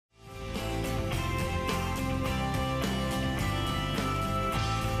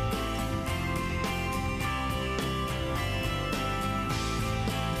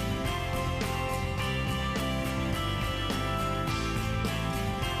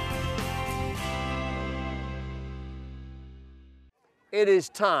It is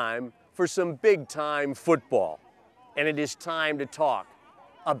time for some big-time football, and it is time to talk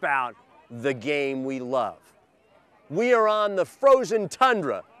about the game we love. We are on the frozen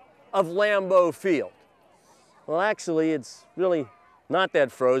tundra of Lambeau Field. Well, actually, it's really not that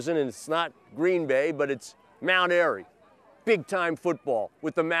frozen, and it's not Green Bay, but it's Mount Airy. Big-time football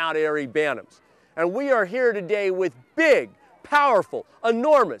with the Mount Airy Bantams. And we are here today with big, powerful,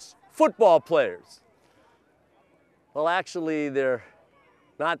 enormous football players. Well, actually, they're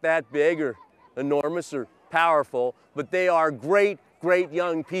not that big or enormous or powerful, but they are great, great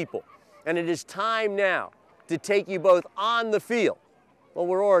young people. And it is time now to take you both on the field. Well,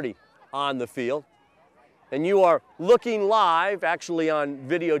 we're already on the field. And you are looking live, actually on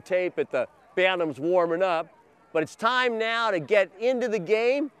videotape at the Bantams warming up. But it's time now to get into the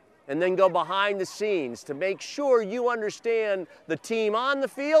game and then go behind the scenes to make sure you understand the team on the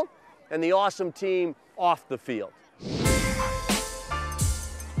field and the awesome team off the field.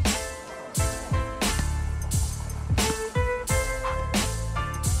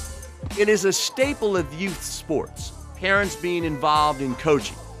 It is a staple of youth sports, parents being involved in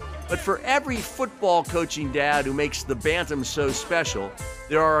coaching. But for every football coaching dad who makes the Bantams so special,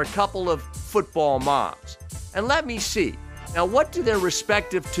 there are a couple of football moms. And let me see, now what do their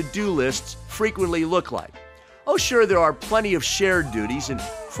respective to-do lists frequently look like? Oh sure, there are plenty of shared duties and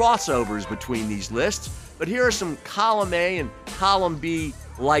crossovers between these lists, but here are some column A and column B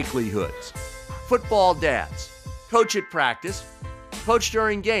likelihoods. Football dads, coach at practice, coach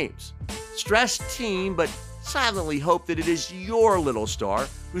during games, stress team, but silently hope that it is your little star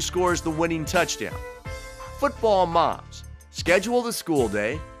who scores the winning touchdown. Football moms, schedule the school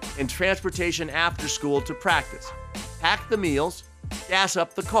day and transportation after school to practice. Pack the meals, gas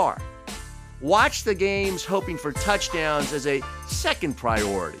up the car. Watch the games hoping for touchdowns as a second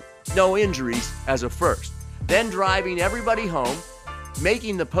priority, no injuries as a first. Then driving everybody home,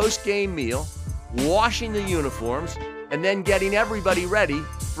 making the post-game meal, washing the uniforms, and then getting everybody ready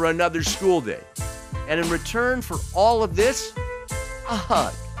for another school day. And in return for all of this, a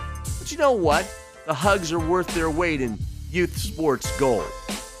hug. But you know what? The hugs are worth their weight in youth sports gold.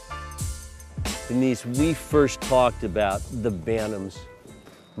 Denise, we first talked about the Bantams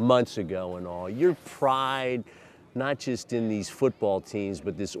months ago and all. Your pride, not just in these football teams,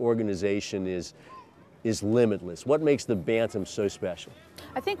 but this organization is limitless. What makes the Bantams so special?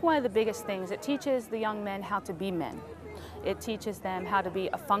 I think one of the biggest things, it teaches the young men how to be men. It teaches them how to be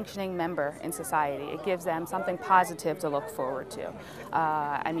a functioning member in society. It gives them something positive to look forward to.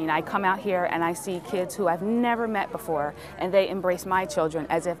 I mean, I come out here and I see kids who I've never met before, and they embrace my children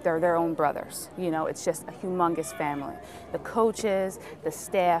as if they're their own brothers. You know, it's just a humongous family. The coaches, the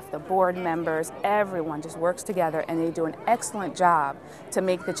staff, the board members, everyone just works together, and they do an excellent job to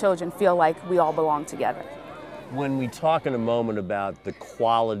make the children feel like we all belong together. When we talk in a moment about the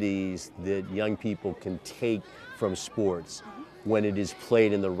qualities that young people can take from sports when it is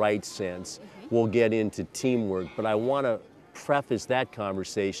played in the right sense, we'll get into teamwork, but I want to preface that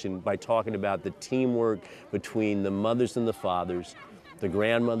conversation by talking about the teamwork between the mothers and the fathers, the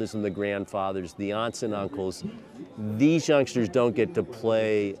grandmothers and the grandfathers, the aunts and uncles. These youngsters don't get to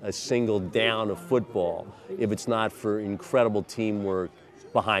play a single down of football if it's not for incredible teamwork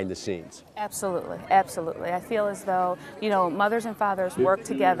behind the scenes. Absolutely, absolutely. I feel as though, you know, mothers and fathers work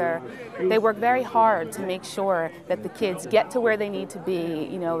together. They work very hard to make sure that the kids get to where they need to be.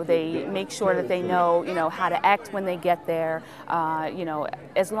 You know, they make sure that they know, how to act when they get there.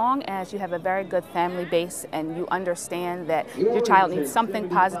 As long as you have a very good family base and you understand that your child needs something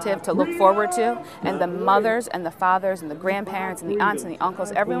positive to look forward to, and the mothers and the fathers and the grandparents and the aunts and the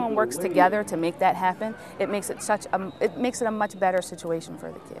uncles, everyone works together to make that happen. It makes it a much better situation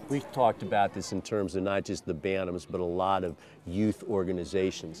for the kids. We've talked about this in terms of not just the Bantams, but a lot of youth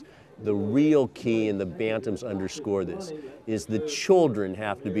organizations. The real key, and the Bantams underscore this, is the children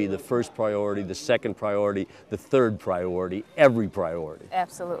have to be the first priority, the second priority, the third priority, every priority.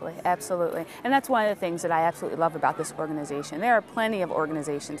 Absolutely, absolutely. And that's one of the things that I absolutely love about this organization. There are plenty of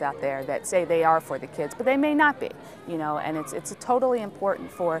organizations out there that say they are for the kids, but they may not be, and it's totally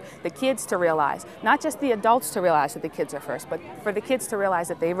important for the kids to realize, not just the adults to realize that the kids are first, but for the kids to realize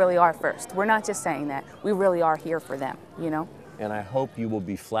that they really are first. We're not just saying that, we really are here for them, And I hope you will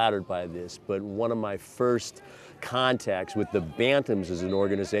be flattered by this, but one of my first contacts with the Bantams as an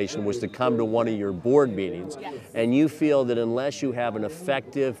organization was to come to one of your board meetings. Yes. And you feel that unless you have an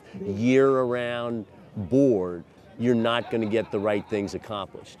effective year-round board, you're not going to get the right things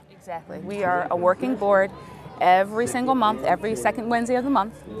accomplished. Exactly. We are a working board, every single month, every second Wednesday of the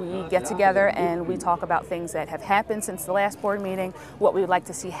month, we get together and we talk about things that have happened since the last board meeting, what we would like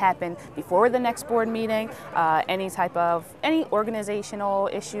to see happen before the next board meeting, any organizational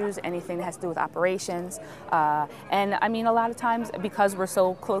issues, anything that has to do with operations. And I mean, a lot of times, because we're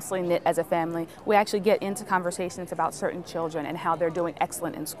so closely knit as a family, we actually get into conversations about certain children and how they're doing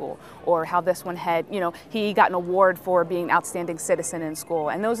excellent in school, or how this one had, he got an award for being an outstanding citizen in school.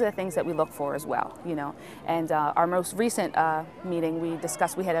 And those are the things that we look for as well, And our most recent meeting, we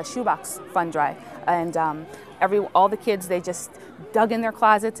had a shoebox fund drive, and all the kids, they just dug in their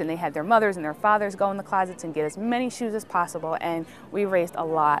closets, and they had their mothers and their fathers go in the closets and get as many shoes as possible, and we raised a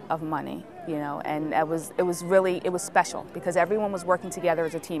lot of money, and it was special because everyone was working together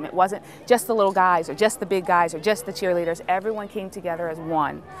as a team. It wasn't just the little guys or just the big guys or just the cheerleaders. Everyone came together as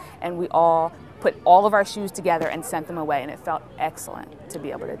one, and we all put all of our shoes together and sent them away, and it felt excellent to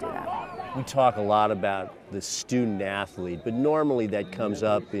be able to do that. We talk a lot about the student athlete, but normally that comes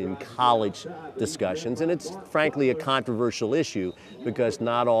up in college discussions, and it's frankly a controversial issue because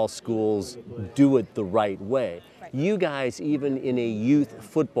not all schools do it the right way. You guys, even in a youth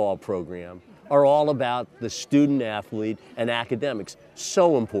football program, are all about the student athlete and academics.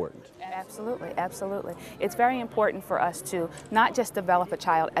 So important. Absolutely, absolutely. It's very important for us to not just develop a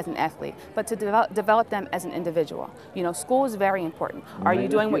child as an athlete, but to develop them as an individual. School is very important. Are you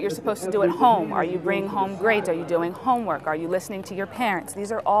doing what you're supposed to do at home? Are you bringing home grades? Are you doing homework? Are you listening to your parents?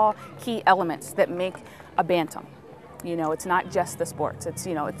 These are all key elements that make a bantam. It's not just the sports, it's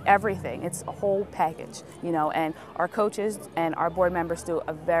everything. It's a whole package, and our coaches and our board members do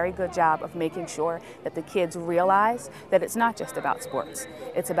a very good job of making sure that the kids realize that it's not just about sports,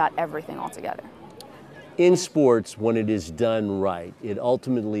 it's about everything altogether. In sports, when it is done right, it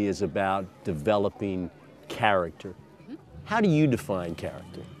ultimately is about developing character. How do you define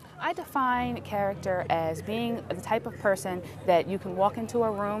character? I define character as being the type of person that you can walk into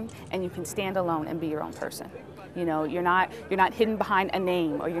a room and you can stand alone and be your own person. You're not hidden behind a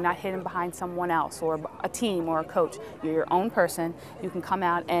name, or you're not hidden behind someone else or a team or a coach. You're your own person. You can come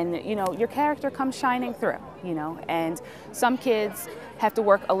out and, your character comes shining through, and some kids have to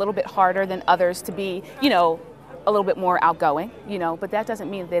work a little bit harder than others to be, a little bit more outgoing, but that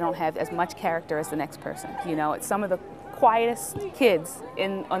doesn't mean they don't have as much character as the next person. It's some of the quietest kids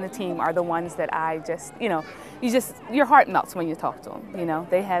on the team are the ones that I just, your heart melts when you talk to them.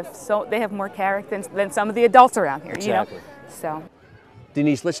 They have more character than some of the adults around here. Exactly. So,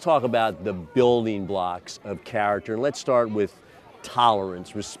 Denise, let's talk about the building blocks of character, and let's start with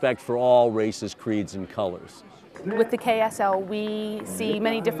tolerance, respect for all races, creeds, and colors. With the KSL, we see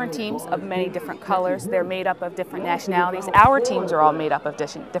many different teams of many different colors. They're made up of different nationalities. Our teams are all made up of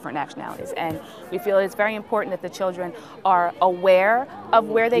different nationalities, and we feel it's very important that the children are aware of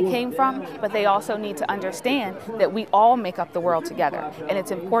where they came from, but they also need to understand that we all make up the world together. And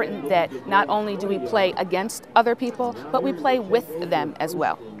it's important that not only do we play against other people, but we play with them as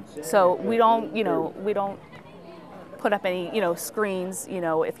well. So we don't put up any screens,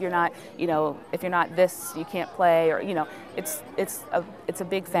 if you're not this, you can't play, or it's a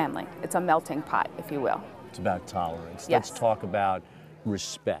big family. It's a melting pot, if you will. It's about tolerance. Yes. Let's talk about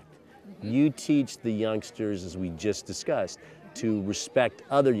respect. You teach the youngsters, as we just discussed, to respect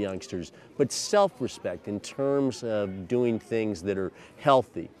other youngsters, but self-respect in terms of doing things that are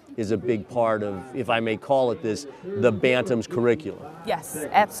healthy is a big part of, if I may call it this, the Bantam's curriculum. Yes,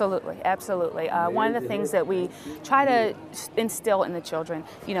 absolutely, absolutely. One of the things that we try to instill in the children,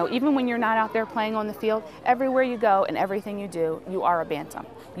 even when you're not out there playing on the field, everywhere you go and everything you do, you are a Bantam.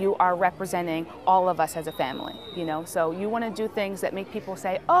 You are representing all of us as a family, So you want to do things that make people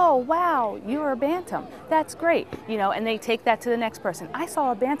say, oh, wow, you're a Bantam. That's great, and they take that to the next person. I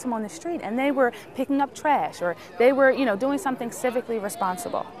saw a Bantam on the street and they were picking up trash, or they were, doing something civically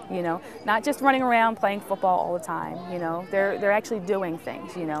responsible. Not just running around playing football all the time. They're actually doing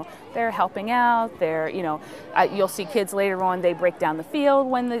things. They're helping out. You'll see kids later on. They break down the field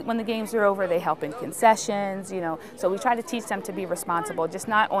when the games are over. They help in concessions. So we try to teach them to be responsible, just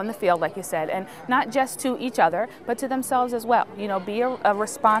not on the field, like you said, and not just to each other, but to themselves as well. Be a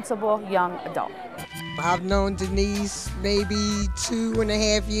responsible young adult. I've known Denise maybe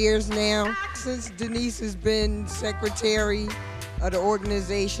 2.5 years now. Since Denise has been secretary of the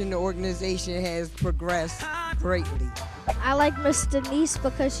organization has progressed greatly. I like Miss Denise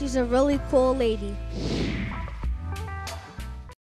because she's a really cool lady.